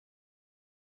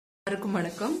எல்லாருக்கும்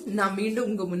வணக்கம். நான் மீண்டும்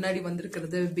உங்க முன்னாடி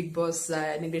வந்திருக்கிறது பிக் பாஸ்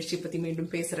நிகழ்ச்சி பத்தி மீண்டும்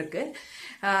பேசுறதுக்கு.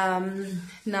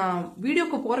 நான்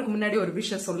வீடியோக்கு போறதுக்கு முன்னாடி ஒரு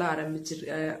விஷயம்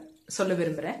சொல்ல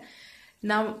விரும்புறேன்.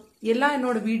 நான்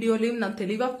என்னோட வீடியோலயும் நான்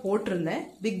தெளிவா போட்டிருந்தேன்,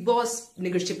 பிக் பாஸ்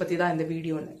நிகழ்ச்சி பத்தி தான் இந்த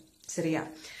வீடியோன்னு. சரியா?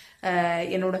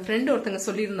 என்னோட ஃப்ரெண்ட் ஒருத்தங்க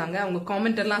சொல்லியிருந்தாங்க, அவங்க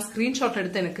காமெண்ட் எல்லாம் ஸ்கிரீன்ஷாட்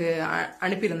எடுத்து எனக்கு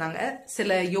அனுப்பியிருந்தாங்க.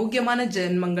 சில யோக்கியமான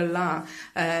ஜென்மங்கள்லாம்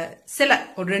சில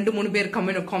ஒரு 2-3 பேர்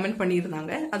காமெண்ட்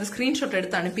பண்ணியிருந்தாங்க. அது ஸ்கிரீன்ஷாட்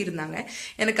எடுத்து அனுப்பியிருந்தாங்க.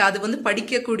 எனக்கு அது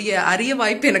படிக்கக்கூடிய அரிய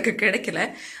வாய்ப்பு எனக்கு கிடைக்கல.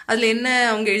 அதுல என்ன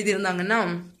அவங்க எழுதியிருந்தாங்கன்னா,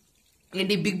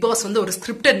 ஏண்டி பிக் பாஸ் ஒரு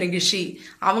ஸ்கிரிப்டட் நிகழ்ச்சி,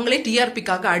 அவங்களே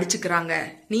டிஆர்பிக்காக அடிச்சுக்கிறாங்க,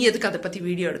 நீ எதுக்கு அதை பத்தி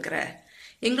வீடியோ எடுக்கிற?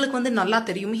 எங்களுக்கு நல்லா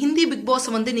தெரியும், ஹிந்தி பிக் பாஸ்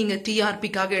நீங்க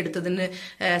டிஆர்பிக்காக எடுத்ததுன்னு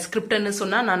ஸ்கிரிப்ட்னு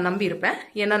சொன்னா நான் நம்பி இருப்பேன்.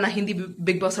 ஏன்னா நான் ஹிந்தி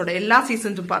பிக் பாஸோட எல்லா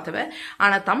சீசன்ஸும் பார்த்தவன்.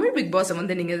 ஆனா தமிழ் பிக் பாஸ்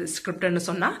நீங்க ஸ்கிரிப்ட்னு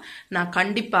சொன்னா நான்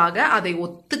கண்டிப்பாக அதை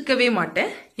ஒத்துக்கவே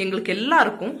மாட்டேன். எங்களுக்கு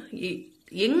எல்லாருக்கும்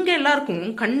எங்க எல்லாருக்கும்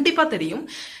கண்டிப்பா தெரியும்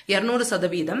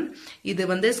 200%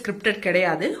 இது ஸ்கிரிப்டட்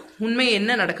கிடையாது. உண்மை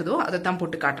என்ன நடக்குதோ அதை தான்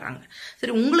போட்டு காட்டுறாங்க.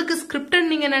 சரி, உங்களுக்கு ஸ்கிரிப்டட்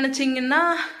நீங்க நினைச்சீங்கன்னா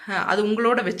அது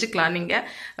உங்களோட வச்சுக்கலாம். நீங்க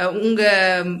உங்க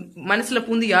மனசுல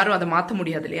பூந்து யாரும் அதை மாத்த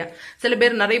முடியாது இல்லையா? சில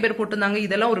பேர் நிறைய பேர் போட்டிருந்தாங்க,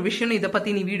 இதெல்லாம் ஒரு விஷயம், இதை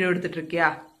பத்தி நீ வீடியோ எடுத்துட்டு இருக்கியா?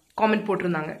 காமெண்ட்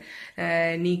போட்டிருந்தாங்க,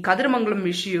 நீ கதிரமங்கலம்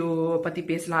விஷயம் பத்தி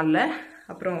பேசலாம்ல,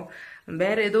 அப்புறம்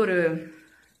வேற ஏதோ ஒரு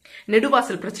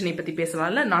நெடுவாசல் பிரச்சனையை பத்தி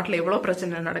பேசலாம்ல, நாட்டுல எவ்வளவு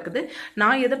பிரச்சனை நடக்குது,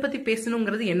 நான் எதை பத்தி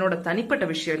பேசணுங்கிறது என்னோட தனிப்பட்ட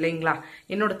விஷயம் இல்லைங்களா,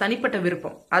 என்னோட தனிப்பட்ட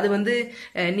விருப்பம். அது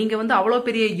நீங்க அவ்வளவு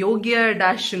பெரிய யோகிய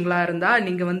டேஷுங்களா இருந்தா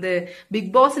நீங்க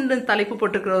பிக் பாஸ் தலைப்பு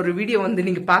போட்டிருக்கிற ஒரு வீடியோ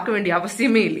நீங்க பார்க்க வேண்டிய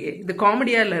அவசியமே இல்லையே. இது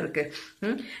காமெடியா இல்ல இருக்கு.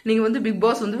 நீங்க பிக்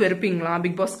பாஸ் வெறுப்பீங்களா,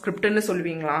 பிக் பாஸ் ஸ்கிரிப்ட்னு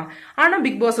சொல்லுவீங்களா, ஆனா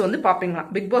பிக் பாஸ் பாப்பீங்களா,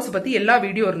 பிக் பாஸ் பத்தி எல்லா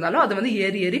வீடியோ இருந்தாலும் அதை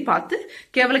ஏறி ஏறி பார்த்து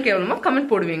கேவலமா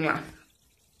கமெண்ட் போடுவீங்களா?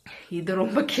 இது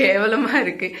ரொம்ப கேவலமா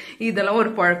இருக்கு. இதெல்லாம் ஒரு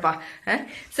பழப்பா?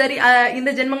 சரி, இந்த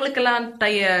ஜென்மங்களுக்கெல்லாம்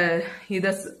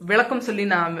இத விளக்கம் சொல்லி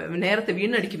நான் நேரத்தை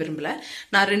வீணடிக்க விரும்பல.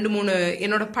 நான் 2-3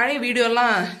 என்னோட பழைய வீடியோ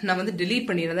எல்லாம் நான் டெலீட்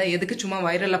பண்ணிருந்தேன். எதுக்கு சும்மா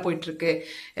வைரலா போயிட்டு இருக்கு,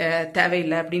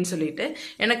 தேவையில்லை அப்படின்னு சொல்லிட்டு.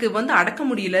 எனக்கு அடக்க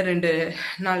முடியல. 2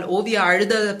 நாள் ஓவியா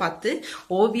அழுததை பார்த்து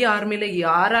ஓவியா ஆர்மியில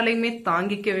யாராலையுமே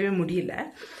தாங்கிக்கவே முடியல.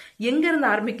 எங்க இருந்து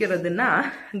ஆரம்பிக்கிறதுனா,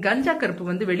 கஞ்சா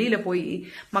கருப்பு வெளியில போய்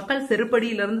மக்கள்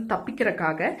செருப்படியில இருந்து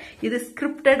தப்பிக்கிறக்காக இது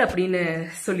ஸ்கிரிப்டட் அப்படின்னு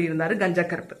சொல்லியிருந்தாரு கஞ்சா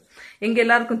கருப்பு. எங்க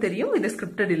எல்லாருக்கும் தெரியும் இது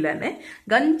ஸ்கிரிப்டட் இல்லைன்னு.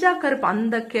 கஞ்சா கருப்பு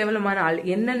அந்த கேவலமான ஆள்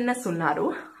என்னென்ன சொன்னாரோ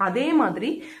அதே மாதிரி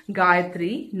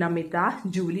காயத்ரி, நமிதா,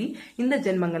 ஜூலி இந்த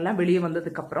ஜென்மங்கள்லாம் வெளியே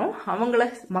வந்ததுக்கு அப்புறம்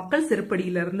அவங்கள மக்கள்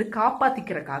செருப்படியில இருந்து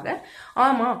காப்பாத்திக்கிறக்காக,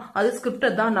 ஆமா அது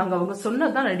ஸ்கிரிப்டட் தான், நாங்க அவங்க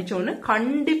சொன்னதான் நடிச்சோன்னு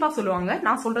கண்டிப்பா சொல்லுவாங்க.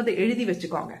 நான் சொல்றதை எழுதி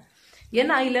வச்சுக்கோங்க.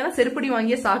 ஏன்னா இல்லைன்னா செருப்படி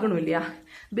வாங்கியே சாகணும் இல்லையா?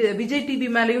 விஜய் டிவி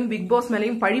மேலையும் பிக் பாஸ்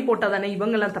மேலையும் பழி போட்டாதானே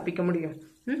இவங்க எல்லாம் தப்பிக்க முடியும்.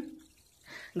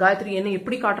 காயத்ரி என்ன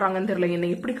எப்படி காட்டுறாங்கன்னு தெரியல, என்ன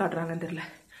எப்படி காட்டுறாங்கன்னு தெரியல.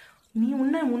 நீ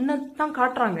உன்னதான்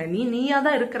காட்டுறாங்க, நீயா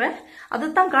தான் இருக்கிற,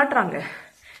 அதைத்தான் காட்டுறாங்க.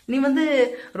 நீ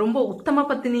ரொம்ப உத்தம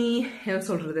பத்தினி, என்ன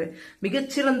சொல்றது,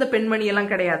 மிகச்சிறந்த பெண்மணி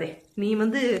எல்லாம் கிடையாது. நீ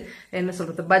என்ன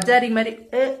சொல்றது, பஜாரி மாதிரி.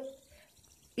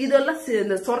 இதெல்லாம்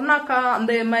இந்த சொர்ணாக்கா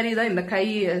அந்த மாதிரிதான் இந்த கை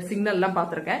சிக்னல் எல்லாம்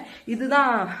பார்த்திருக்கேன்.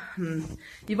 இதுதான்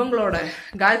இவங்களோட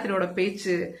காயத்ரியோட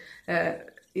பேச்சு.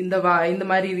 இந்த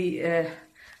மாதிரி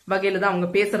வகையில தான் அவங்க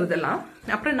பேசுறதெல்லாம்.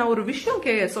 அப்புறம் நான் ஒரு விஷயம்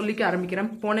சொல்லிக்க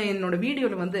ஆரம்பிக்கிறேன். போன என்னோட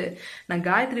வீடியோல நான்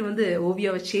காயத்ரி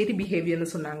ஓவியாவை சேரி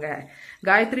பிஹேவியர்னு சொன்னாங்க.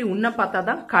 காயத்ரி உன்னை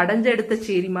பார்த்தாதான் கடைஞ்ச எடுத்த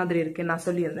சேரி மாதிரி இருக்கு நான்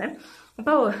சொல்லியிருந்தேன்.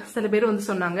 அப்போ சில பேர்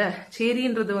சொன்னாங்க,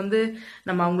 சேரின்றது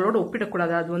நம்ம அவங்களோட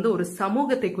ஒப்பிடக்கூடாது, அது ஒரு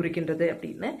சமூகத்தை குறிக்கின்றது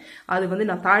அப்படின்னு. அது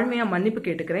நான் தாழ்மையா மன்னிப்பு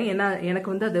கேட்டுக்கிறேன். ஏன்னா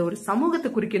எனக்கு அது ஒரு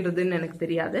சமூகத்தை குறிக்கின்றதுன்னு எனக்கு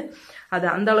தெரியாது. அது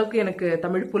அந்த அளவுக்கு எனக்கு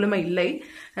தமிழ் புலமை இல்லை.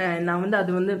 நான்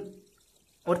அது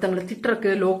ஒருத்தங்களை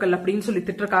திட்டுறக்கு லோக்கல் அப்படின்னு சொல்லி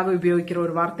திட்டுறக்காக உபயோகிக்கிற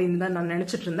ஒரு வார்த்தைன்னு தான் நான்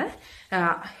நினைச்சிட்டு இருந்தேன்.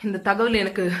 இந்த தகவல்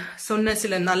எனக்கு சொன்ன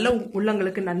சில நல்ல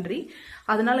உள்ளங்களுக்கு நன்றி.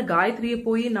 அதனால காயத்ரியை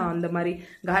போய் நான் அந்த மாதிரி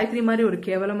காயத்ரி மாதிரி ஒரு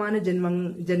கேவலமான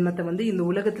ஜென்மத்தை இந்த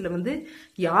உலகத்துல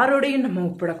யாரோடையும் நம்ம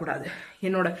ஒப்பிடக்கூடாது.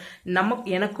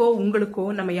 எனக்கோ உங்களுக்கோ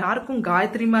நம்ம யாருக்கும்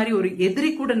காயத்ரி மாதிரி ஒரு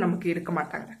எதிரி கூட நமக்கு இருக்க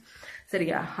மாட்டாங்க.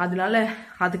 சரியா? அதனால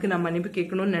அதுக்கு நான் மன்னிப்பு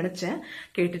கேட்கணும்னு நினைச்சேன்,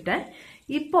 கேட்டுட்டேன்.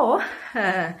 இப்போ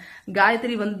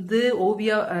காயத்ரி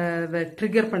ஓவியா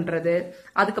ட்ரிகர் பண்றது,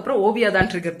 அதுக்கப்புறம் ஓவியா தான்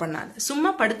ட்ரிகர் பண்ணாங்க. சும்மா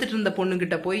படுத்துட்டு இருந்த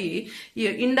பொண்ணுகிட்ட போய்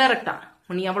இன்டைரக்டா,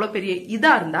 நீ எவ்வளவு பெரிய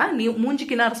இதா இருந்தா நீ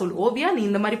மூஞ்சிக்கு நேரம் சொல்லு, ஓவியா நீ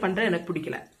இந்த மாதிரி பண்ற எனக்கு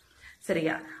பிடிக்கல.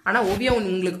 சரியா? ஆனா ஓவியா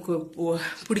உங்களுக்கு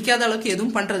பிடிக்காத அளவுக்கு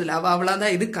எதுவும் பண்றது இல்ல. அவ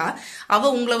அவ்வளவுதான் இருக்கா.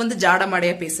 அவ உங்களை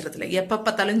ஜாடமாடையா பேசுறது இல்ல. எப்ப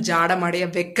பார்த்தாலும் ஜாடமாடையா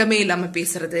வெக்கமே இல்லாம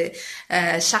பேசுறது.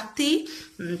 சக்தி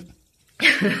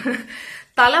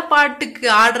தலை பாட்டுக்கு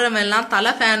ஆடுறவன் எல்லாம்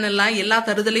தலை ஃபேன் எல்லாம் எல்லா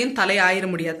தருதலையும் தலை ஆயிட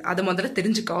முடியாது. அதை முதல்ல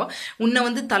தெரிஞ்சுக்கோ. உன்னை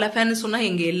வந்து தலை ஃபேன் சொன்னா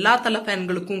எங்க எல்லா தலை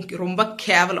ஃபேன்களுக்கும் ரொம்ப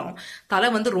கேவலம். தலை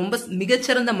வந்து ரொம்ப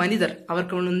மிகச்சிறந்த மனிதர்.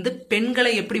 அவருக்கு வந்து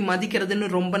பெண்களை எப்படி மதிக்கிறதுன்னு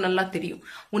ரொம்ப நல்லா தெரியும்.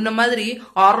 உன்ன மாதிரி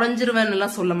ஆரஞ்சிருவன்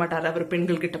எல்லாம் சொல்ல மாட்டாரு அவர்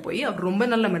பெண்கள் கிட்ட போய். அவர் ரொம்ப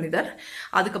நல்ல மனிதர்.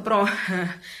 அதுக்கப்புறம்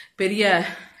பெரிய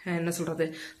என்ன சொல்றது,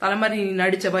 தலைமாரி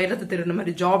நடிச்ச வைரத்தை திருடின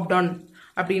மாதிரி ஜாப் டான்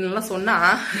அப்படின்னு எல்லாம் சொன்னா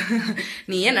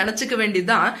நீ ஏன் நினைச்சுக்க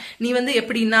வேண்டியதுதான். நீ வந்து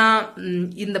எப்படின்னா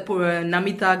இந்த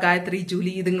நமிதா, காயத்ரி,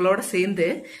 ஜூலி இதுங்களோட சேர்ந்து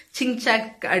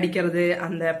சிங்சாக் அடிக்கிறது,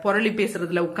 அந்த புரளி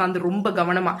பேசுறதுல உட்காந்து ரொம்ப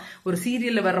கவனமா ஒரு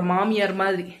சீரியல்ல வர்ற மாமியார்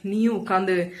மாதிரி நீயும்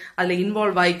உட்காந்து அதுல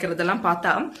இன்வால்வ் ஆயிக்கிறதெல்லாம்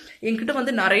பார்த்தா என்கிட்ட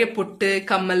வந்து நிறைய பொட்டு,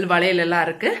 கம்மல், வளையல் எல்லாம்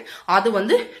இருக்கு. அது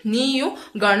வந்து நீயும்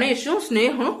கணேஷும்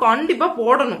ஸ்னேகனும் கண்டிப்பா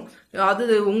போடணும். அது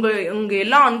உங்க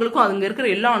எல்லா ஆண்களுக்கும், அதுங்க இருக்கிற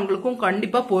எல்லா ஆண்களுக்கும்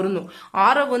கண்டிப்பா பொருந்தும்.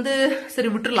 ஆரவ் வந்து சரி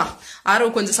விட்டுலாம்,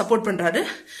 ஆரவ் கொஞ்சம் சப்போர்ட் பண்றாரு.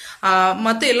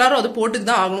 மத்த எல்லாரும் அதை போட்டுக்கு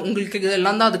தான் ஆகணும். உங்களுக்கு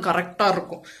இதெல்லாம் தான் அது கரெக்டா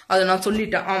இருக்கும். அதை நான்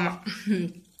சொல்லிட்டேன். ஆமா.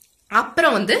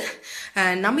 அப்புறம் வந்து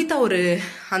நமிதா ஒரு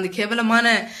அந்த கேவலமான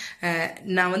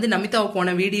நான் வந்து நமிதாவை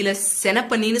போன வீடியோல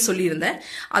செனப்பண்ணின்னு சொல்லியிருந்தேன்.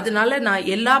 அதனால நான்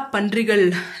எல்லா பன்றிகள்,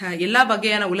 எல்லா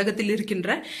வகையான உலகத்தில்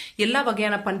இருக்கின்ற எல்லா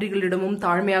வகையான பன்றிகளிடமும்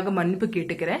தாழ்மையாக மன்னிப்பு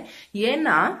கேட்டுக்கிறேன்.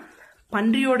 ஏன்னா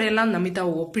பன்றியோட எல்லாம்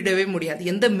நமிதாவை ஒப்பிடவே முடியாது.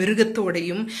 எந்த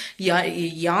மிருகத்தோடையும்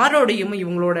யாரோடையும்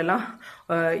இவங்களோட எல்லாம்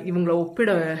இவங்களை ஒப்பிட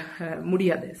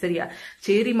முடியாது. சரியா?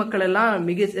 சேரி மக்கள் எல்லாம்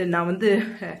நான் வந்து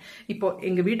இப்போ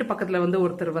எங்க வீட்டு பக்கத்துல வந்து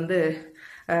ஒருத்தர் வந்து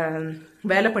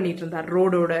வேலை பண்ணிட்டு இருந்தார்,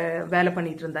 ரோடோட வேலை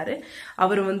பண்ணிட்டு இருந்தாரு.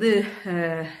 அவர் வந்து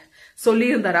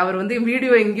சொல்லியிருந்தாரு, அவர் வந்து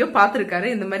வீடியோ எங்கேயோ பார்த்துருக்காரு,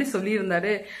 இந்த மாதிரி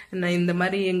சொல்லியிருந்தாரு, நான் இந்த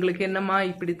மாதிரி எங்களுக்கு என்னம்மா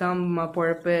இப்படித்தான்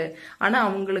பொழப்பு. ஆனா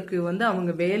அவங்களுக்கு வந்து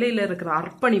அவங்க வேலையில இருக்கிற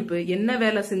அர்ப்பணிப்பு, என்ன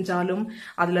வேலை செஞ்சாலும்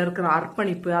அதுல இருக்கிற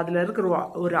அர்ப்பணிப்பு, அதுல இருக்கிற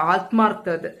ஒரு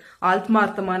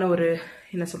ஆத்மார்த்தமான ஒரு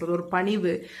என்ன சொல்றது, ஒரு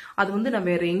பணிவு, அது வந்து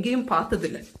நான் வேற எங்கேயும்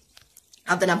பார்த்ததில்லை.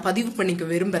 அதை நான் பதிவு பண்ணிக்க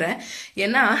விரும்புறேன்.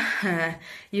 ஏன்னா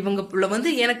இவங்க வந்து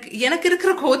எனக்கு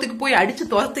இருக்கிற கோவத்துக்கு போய் அடிச்சு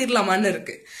துரத்திடலாமான்னு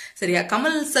இருக்கு. சரியா?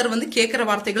 கமல் சார் வந்து கேட்கிற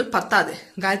வார்த்தைகள் பத்தாது.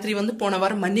 காயத்ரி வந்து போன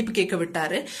வாரம் மன்னிப்பு கேட்க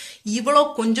விட்டாரு. இவ்வளோ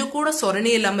கொஞ்சம் கூட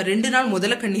சொரணே இல்லாம 2 நாள்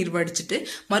முதல்ல கண்ணீர் வடிச்சிட்டு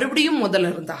மறுபடியும்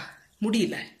முதல்ல இருந்தா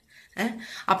முடியல.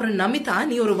 அப்புறம் நமிதா,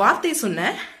 நீ ஒரு வார்த்தை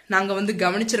சொன்ன, நாங்க வந்து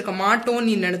கவனிச்சிருக்க மாட்டோம்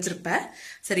நீ நினைச்சிருப்ப.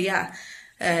 சரியா?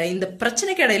 இந்த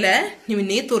பிரச்சனைக்கு இடையில நீ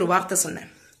நேத்து ஒரு வார்த்தை சொன்ன,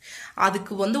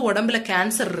 அதுக்கு வந்து உடம்புல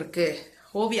கேன்சர் இருக்கு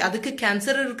ஓவி, அதுக்கு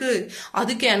கேன்சர் இருக்கு,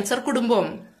 அது கேன்சர் குடும்பம்.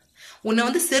 உன்னை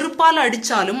வந்து செருப்பால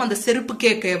அடிச்சாலும் அந்த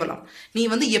செருப்புக்கே கேவலம். நீ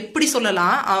வந்து எப்படி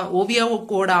சொல்லலாம்,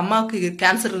 ஓவியாவோட அம்மாவுக்கு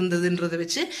கேன்சர் இருந்ததுன்றத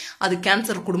வச்சு அது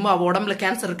கேன்சர் குடும்பம், அவ உடம்புல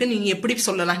கேன்சர் இருக்கு, நீங்க எப்படி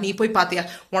சொல்லலாம்? நீ போய் பாத்தியா?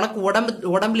 உனக்கு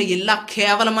உடம்புல எல்லா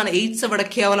கேவலமான, எய்ட்ஸை விட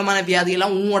கேவலமான வியாதி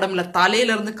எல்லாம் உன் உடம்புல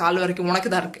தலையில இருந்து கால் வரைக்கும்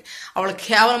உனக்கு தான் இருக்கு. அவளை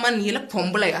கேவலமான நீ எல்லாம்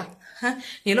பொம்பளையா?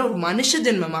 நீ எல்லாம் ஒரு மனுஷ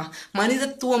ஜென்மமா?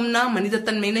 மனிதத்துவம்னா,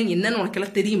 மனிதத்தன்மைனா என்னன்னு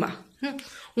உனக்கெல்லாம் தெரியுமா?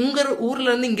 உங்க ஊர்ல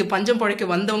இருந்து இங்க பஞ்சம் பழைக்க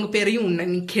வந்தவங்க பேரையும் உன்னை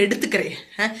நீ கெடுத்துக்கிறே.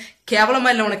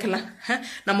 கேவலமா இல்லை உனக்கெல்லாம்?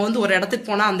 நம்ம வந்து ஒரு இடத்துக்கு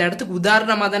போனா அந்த இடத்துக்கு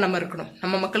உதாரணமா தான் நம்ம இருக்கணும்,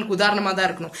 நம்ம மக்களுக்கு உதாரணமா தான்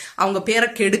இருக்கணும். அவங்க பேரை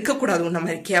கெடுக்க கூடாது. உன்ன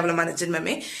மாதிரி கேவலமான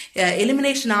ஜென்மமே.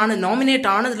 எலிமினேஷன் நாமினேட்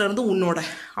ஆனதுல இருந்து உன்னோட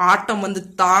ஆட்டம் வந்து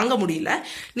தாங்க முடியல.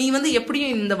 நீ வந்து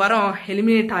எப்படியும் இந்த வாரம்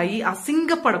எலிமினேட் ஆகி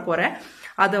அசிங்கப்பட போற.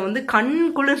 அதை வந்து கண்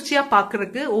குளிர்ச்சியா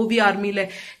பாக்குறதுக்கு ஓவியா ஆர்மியில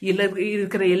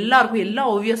இருக்கிற எல்லாருக்கும், எல்லா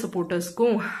ஓவியா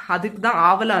சப்போர்ட்டர்ஸ்க்கும் அதுக்கு தான்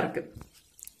ஆவலா இருக்கு.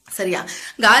 சரியா?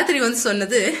 காயத்ரி வந்து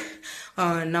சொன்னது,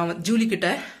 நான் ஜூலி கிட்ட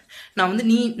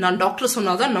நான் டாக்டர்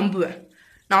சொன்னாதான் நம்புவேன்,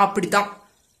 நான்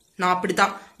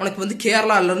அப்படித்தான் உனக்கு வந்து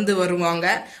கேரளால இருந்து வருவாங்க,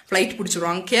 பிளைட்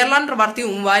பிடிச்சிருவாங்க. கேரளான்ற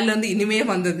வார்த்தையும் உன் வாயில இருந்து இனிமே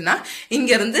வந்ததுன்னா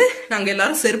இங்க இருந்து நாங்க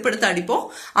எல்லாரும் செருப்படுத்து அடிப்போம்,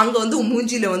 அங்க வந்து உன்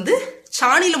மூஞ்சியில வந்து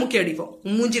சாணியில முக்கிய அடிப்போம்,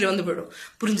 உன் மூஞ்சியில வந்து போயிடும்.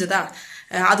 புரிஞ்சதா?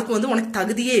 அதுக்கு வந்து உனக்கு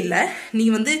தகுதியே இல்லை. நீ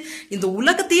வந்து இந்த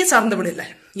உலகத்தையே சார்ந்தவள் இல்லை,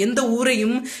 எந்த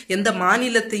ஊரையும் எந்த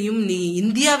மாநிலத்தையும், நீ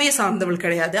இந்தியாவே சார்ந்தவள்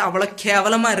கிடையாது. அவ்வளவு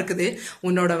கேவலமா இருக்குது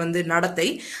உன்னோட வந்து நடத்தை.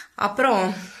 அப்புறம்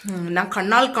நான்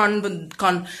கண்ணால்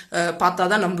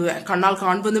பார்த்தாதான் நம்புவேன், கண்ணால்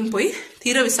காண்பதும் போய்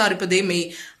தீர விசாரிப்பதே மெய்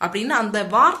அப்படின்னு அந்த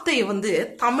வார்த்தையை வந்து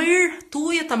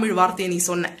தூய தமிழ் வார்த்தையை நீ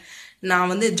சொன்ன. நான்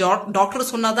வந்து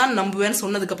டாக்டர் சொன்னாதான் நம்புவேன்னு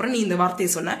சொன்னதுக்கு அப்புறம் நீ இந்த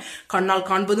வார்த்தையை சொன்ன, கண்ணால்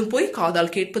காண்பதும் போய்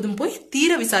காதால் கேட்பதும் போய்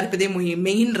தீர விசாரிப்பதே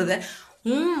மெயின்றத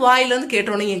உன் வாயில இருந்து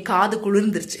கேட்டோன்னே என் காது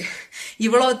குளிர்ந்துருச்சு.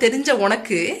 இவ்வளவு தெரிஞ்ச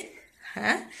உனக்கு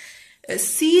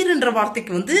சீர்ன்ற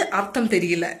வார்த்தைக்கு வந்து அர்த்தம்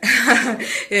தெரியல.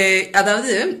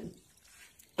 அதாவது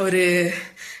ஒரு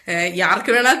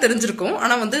யாருக்கு வேணாலும் தெரிஞ்சிருக்கும்,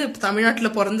 ஆனா வந்து தமிழ்நாட்டுல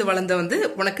பிறந்து வளர்ந்த வந்து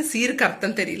உனக்கு சீருக்கு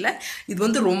அர்த்தம் தெரியல. இது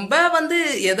வந்து ரொம்ப வந்து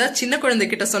ஏதாவது சின்ன குழந்தை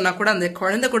கிட்ட சொன்னா கூட அந்த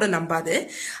குழந்தை கூட நம்பாது.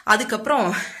 அதுக்கப்புறம்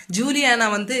ஜூலியானா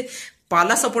வந்து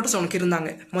பல சப்போர்ட்டர்ஸ் உனக்கு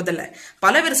இருந்தாங்க, முதல்ல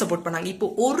பல பேர் சப்போர்ட் பண்ணாங்க. இப்போ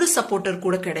ஒரு சப்போர்ட்டர்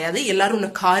கூட கிடையாது. எல்லாரும்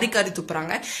உன்னை காரி காரி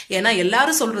துப்புறாங்க. ஏன்னா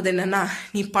எல்லாரும் சொல்றது என்னன்னா,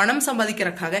 நீ பணம்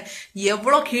சம்பாதிக்கிறதுக்காக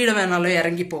எவ்வளவு கீழே வேணாலும்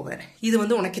இறங்கி போவ. இது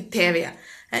உனக்கு தேவையா?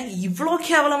 இவ்வளோ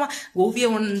கேவலமா ஓவியா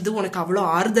உனக்கு அவ்வளோ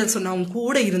ஆறுதல் சொன்னா, உன்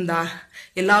கூட இருந்தா,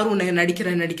 எல்லாரும் உன்னை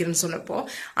நடிக்கிறேன்னு சொன்னப்போ,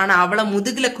 ஆனா அவளை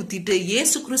முதுகுல குத்திட்டு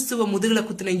இயேசு கிறிஸ்துவ முதுகுல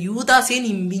குத்தின யூதாஸே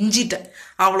நீ மிஞ்சிட்ட.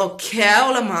 அவ்வளோ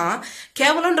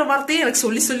கேவலன்ற வார்த்தையே எனக்கு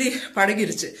சொல்லி சொல்லி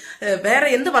பழகிருச்சு. வேற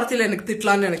எந்த வார்த்தையில எனக்கு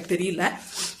திட்டலான்னு எனக்கு தெரியல.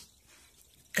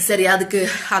 சரி, அதுக்கு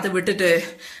அதை விட்டுட்டு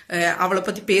அவளை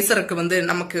பத்தி பேசுறதுக்கு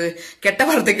நமக்கு கெட்ட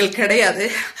வார்த்தைகள் கிடையாது.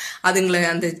 அதுங்களை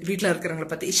அந்த வீட்டுல இருக்கிறவங்களை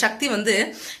பத்தி சக்தி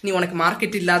நீ உனக்கு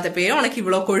மார்க்கெட் இல்லாதப்பே உனக்கு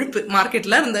இவ்வளவு கொழுப்பு,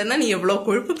 மார்க்கெட்ல இருந்தேன்னா நீ எவ்வளவு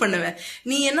கொழுப்பு பண்ணுவ.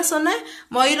 நீ என்ன சொன்ன,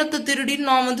 வைரத்தை திருடின்னு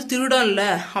நான் திருடன் இல்ல,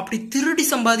 அப்படி திருடி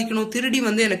சம்பாதிக்கணும், திருடி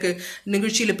எனக்கு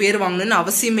நிகழ்ச்சியில பேர் வாங்கணும்னு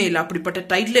அவசியமே இல்லை, அப்படிப்பட்ட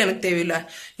டைட்டில் எனக்கு தேவையில்லை,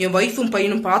 என் ஒய்ஃபும்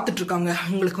பையனும் பார்த்துட்டு இருக்காங்க,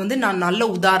 உங்களுக்கு நான் நல்ல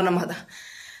உதாரணமா தான்.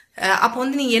 அப்ப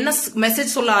நீ என்ன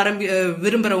மெசேஜ் சொல்ல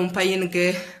விரும்புற உன் பையனுக்கு?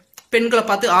 பெண்களை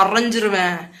பார்த்து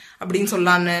அரைஞ்சிருவேன் அப்படின்னு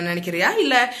சொல்லலான்னு நினைக்கிறியா?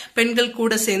 இல்ல பெண்கள்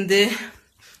கூட சேர்ந்து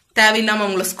தேவையில்லாம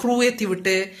அவங்கள ஸ்க்ரூ ஏத்தி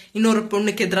விட்டு இன்னொரு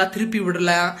பொண்ணுக்கு எதிராக திருப்பி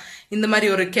விடலாம், இந்த மாதிரி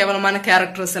ஒரு கேவலமான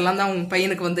கேரக்டர்ஸ் எல்லாம் தான் உங்க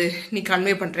பையனுக்கு நீ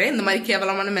கன்வே பண்ற? இந்த மாதிரி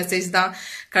கேவலமான மெசேஜ் தான்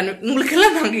உங்களுக்கு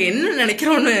எல்லாம் நாங்க என்ன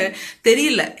நினைக்கிறோம்னு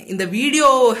தெரியல. இந்த வீடியோ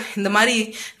இந்த மாதிரி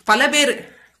பல பேர்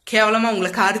கேவலமா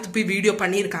உங்களை காரி துப்பி வீடியோ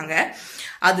பண்ணியிருக்காங்க.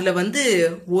 அதுல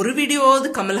ஒரு வீடியோவது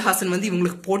கமல்ஹாசன்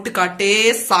இவங்களுக்கு போட்டு காட்டே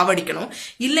சாவடிக்கணும்.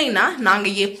 இல்லைன்னா நாங்க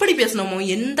எப்படி பேசணுமோ,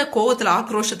 எந்த கோவத்துல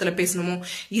ஆக்ரோஷத்துல பேசணுமோ,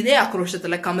 இதே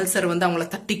ஆக்ரோஷத்துல கமல் சார் அவங்கள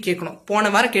தட்டி கேட்கணும்.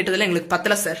 போன வாரம் கேட்டதுல எங்களுக்கு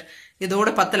பத்தல சார், இதோட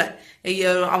பத்தல.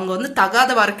 அவங்க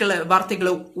தகாத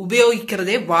வார்த்தைகளை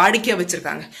உபயோகிக்கிறதே வாடிக்கையா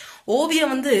வச்சிருக்காங்க. ஓவியா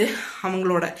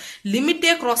அவங்களோட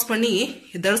லிமிட்டே கிராஸ் பண்ணி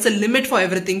there is a limit for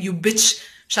everything you bitch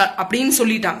அப்படின்னு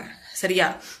சொல்லிட்டாங்க. சரியா?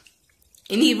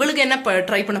 இனி இவளுக்கு என்ன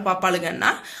ட்ரை பண்ண பாப்பாளுங்கன்னா,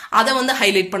 அதை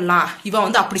ஹைலைட் பண்ணலாம். இவ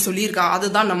அப்படி சொல்லியிருக்கா,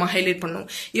 அதுதான் நம்ம ஹைலைட் பண்ணணும்.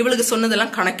 இவளுக்கு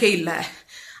சொன்னதெல்லாம் கணக்கே இல்லை.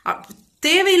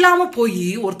 தேவையில்லாம போய்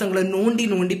ஒருத்தவங்களை நோண்டி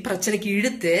நோண்டி பிரச்சனைக்கு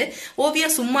இழுத்து ஓவியா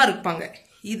சும்மா இருப்பாங்க.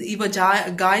 இவ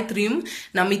காயத்ரியும்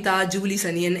நமிதா ஜூலி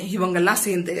சனியன் இவங்கெல்லாம்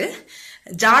சேர்ந்து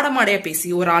ஜாடமாடையா பேசி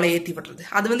ஒரு ஆளை ஏத்தி விடுறது,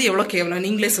 அது எவ்வளவு கேவலம்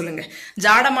நீங்களே சொல்லுங்க.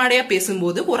 ஜாடமாடையா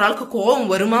பேசும்போது ஒரு ஆளுக்கு கோபம்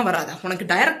வருமா வராதா? உனக்கு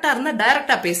டைரக்டா இருந்தா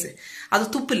டைரக்டா பேசு, அது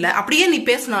துப்பு இல்ல. அப்படியே நீ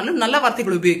பேசினாலும் நல்ல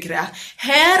வார்த்தைகள் உபயோகிக்கிற.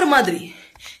 ஹேர்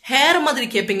மாதிரி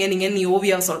கேட்பீங்க நீங்க. நீ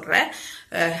ஓவியா சொல்ற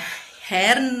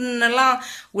ஹேர்னெல்லாம்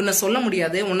உன்னை சொல்ல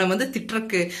முடியாது. உன்னை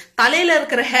திட்டுறக்கு தலையில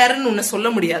இருக்கிற ஹேர்ன்னு உன்னை சொல்ல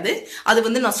முடியாது.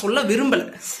 அது நான் சொல்ல விரும்பல.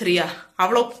 சரியா?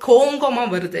 அவ்வளோ கோங்கமா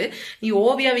வருது. நீ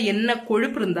ஓவியாவை என்ன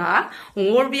கொழுப்பு இருந்தா,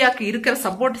 ஓவியாவுக்கு இருக்கிற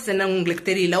சப்போர்ட்ஸ் என்ன உங்களுக்கு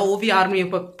தெரியல. ஓவியா ஆர்மியை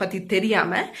பத்தி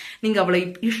தெரியாம நீங்க அவளை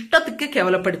இஷ்டத்துக்கு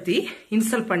கேவலப்படுத்தி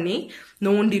இன்சல்ட் பண்ணி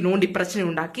நோண்டி பிரச்சனை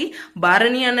உண்டாக்கி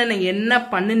பரணி அண்ணனை என்ன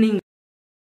பண்ணுனீங்க